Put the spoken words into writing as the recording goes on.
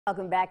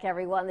Welcome back,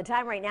 everyone. The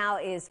time right now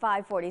is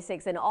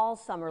 5:46, and all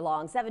summer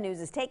long, 7 News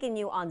is taking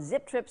you on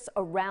zip trips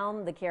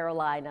around the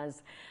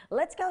Carolinas.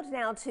 Let's go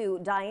now to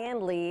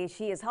Diane Lee.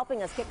 She is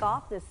helping us kick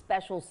off this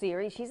special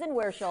series. She's in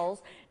Ware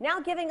Shoals, now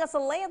giving us a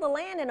lay of the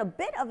land and a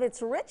bit of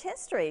its rich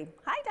history.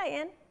 Hi,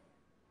 Diane.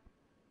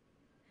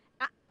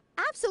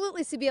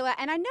 Absolutely, Sabila,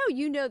 and I know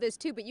you know this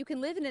too, but you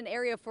can live in an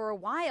area for a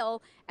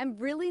while and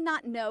really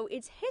not know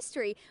its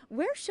history.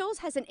 Ware Shoals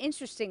has an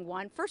interesting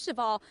one. First of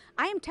all,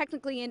 I am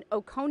technically in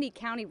Oconee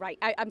County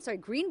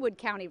Greenwood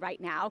County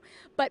right now,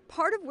 but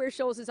part of Ware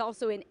Shoals is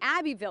also in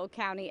Abbeville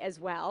County as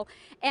well.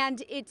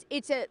 And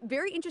it's a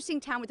very interesting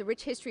town with a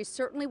rich history,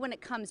 certainly when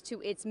it comes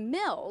to its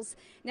mills.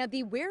 Now,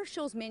 the Ware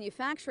Shoals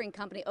Manufacturing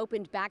Company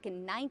opened back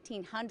in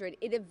 1900.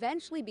 It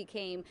eventually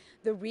became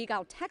the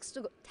Regal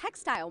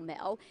Textile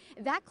Mill.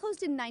 That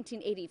closed in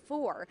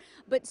 1984,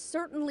 but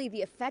certainly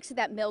the effects of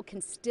that mill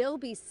can still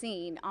be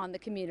seen on the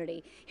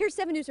community. Here's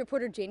 7 News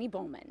reporter Janie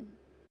Bowman.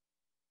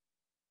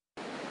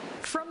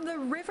 From the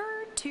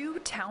river to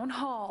Town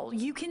Hall,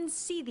 you can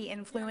see the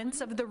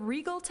influence of the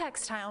Regal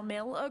Textile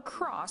Mill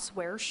across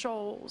Ware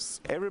Shoals.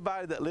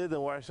 Everybody that lived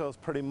in Ware Shoals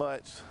pretty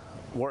much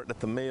worked at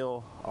the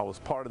mill or was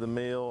part of the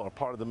mill or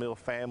part of the mill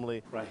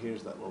family. Right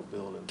here's that little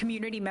building.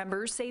 Community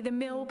members say the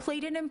mill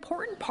played an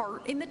important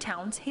part in the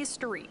town's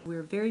history.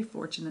 We're very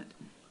fortunate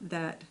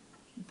that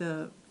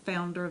the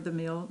founder of the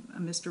mill,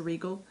 Mr.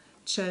 Regal,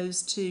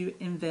 chose to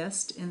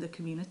invest in the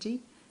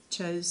community,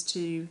 chose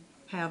to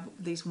have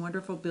these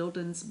wonderful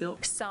buildings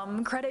built.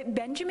 Some credit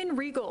Benjamin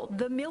Regal,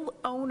 the mill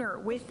owner,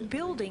 with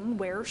building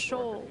Ware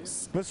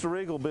Shoals. Mr.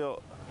 Regal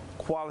built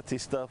quality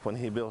stuff when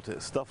he built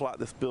it. Stuff like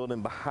this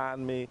building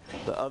behind me,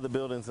 the other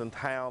buildings in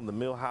town, the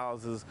mill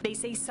houses. They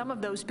say some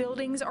of those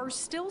buildings are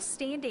still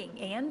standing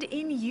and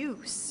in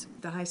use.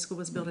 The high school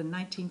was built in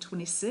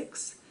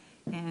 1926.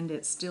 And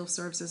it still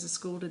serves as a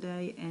school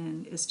today,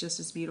 and it's just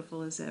as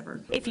beautiful as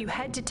ever. If you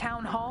head to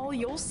Town Hall,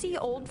 you'll see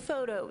old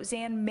photos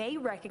and may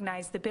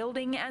recognize the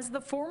building as the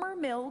former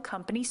mill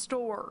company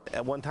store.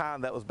 At one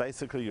time, that was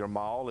basically your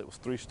mall. It was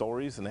 3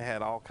 stories, and it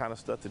had all kind of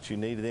stuff that you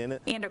needed in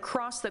it. And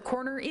across the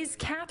corner is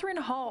Catherine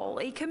Hall,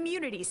 a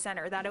community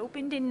center that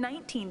opened in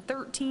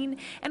 1913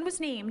 and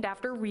was named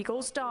after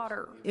Regal's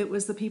daughter. It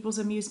was the People's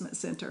Amusement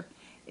Center.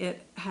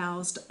 It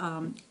housed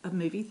a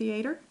movie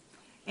theater.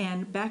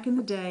 And back in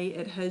the day,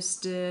 it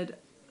hosted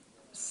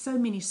so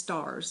many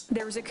stars.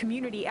 There's a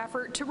community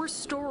effort to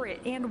restore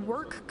it, and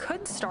work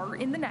could start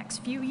in the next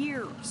few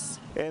years.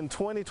 In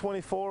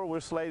 2024, we're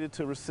slated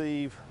to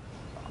receive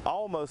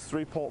almost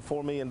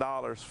 $3.4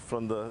 million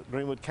from the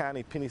Greenwood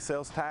County penny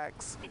sales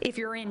tax. If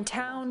you're in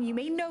town, you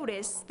may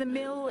notice the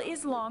mill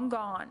is long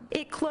gone.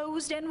 It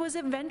closed and was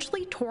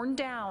eventually torn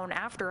down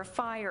after a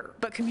fire,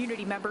 but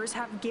community members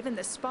have given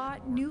the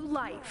spot new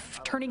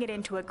life, turning it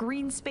into a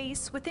green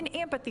space with an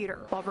amphitheater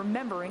while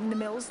remembering the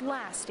mill's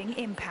lasting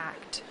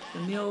impact.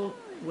 The mill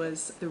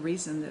was the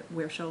reason that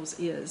Ware Shoals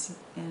is,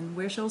 and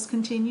Ware Shoals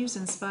continues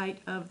in spite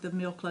of the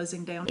mill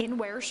closing down. In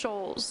Ware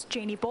Shoals,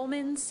 Janie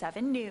Bowman,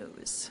 7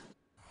 News.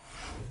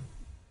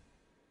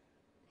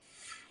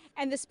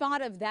 And the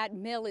spot of that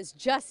mill is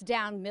just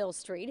down Mill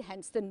Street,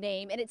 hence the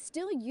name, and it's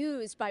still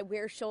used by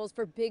Ware Shoals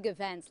for big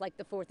events like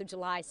the 4th of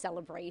July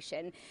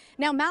celebration.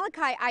 Now,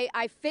 Malachi,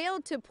 I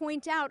failed to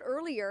point out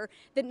earlier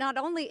that not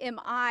only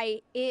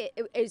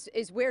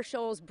is Ware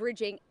Shoals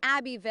bridging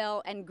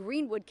Abbeville and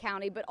Greenwood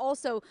County, but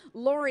also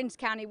Lawrence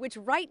County, which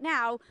right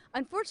now,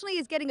 unfortunately,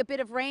 is getting a bit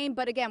of rain.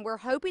 But again, we're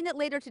hoping that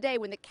later today,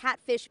 when the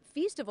Catfish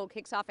Festival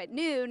kicks off at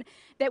noon,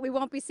 that we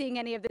won't be seeing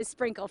any of this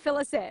sprinkle. Fill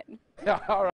us in. Yeah, all right.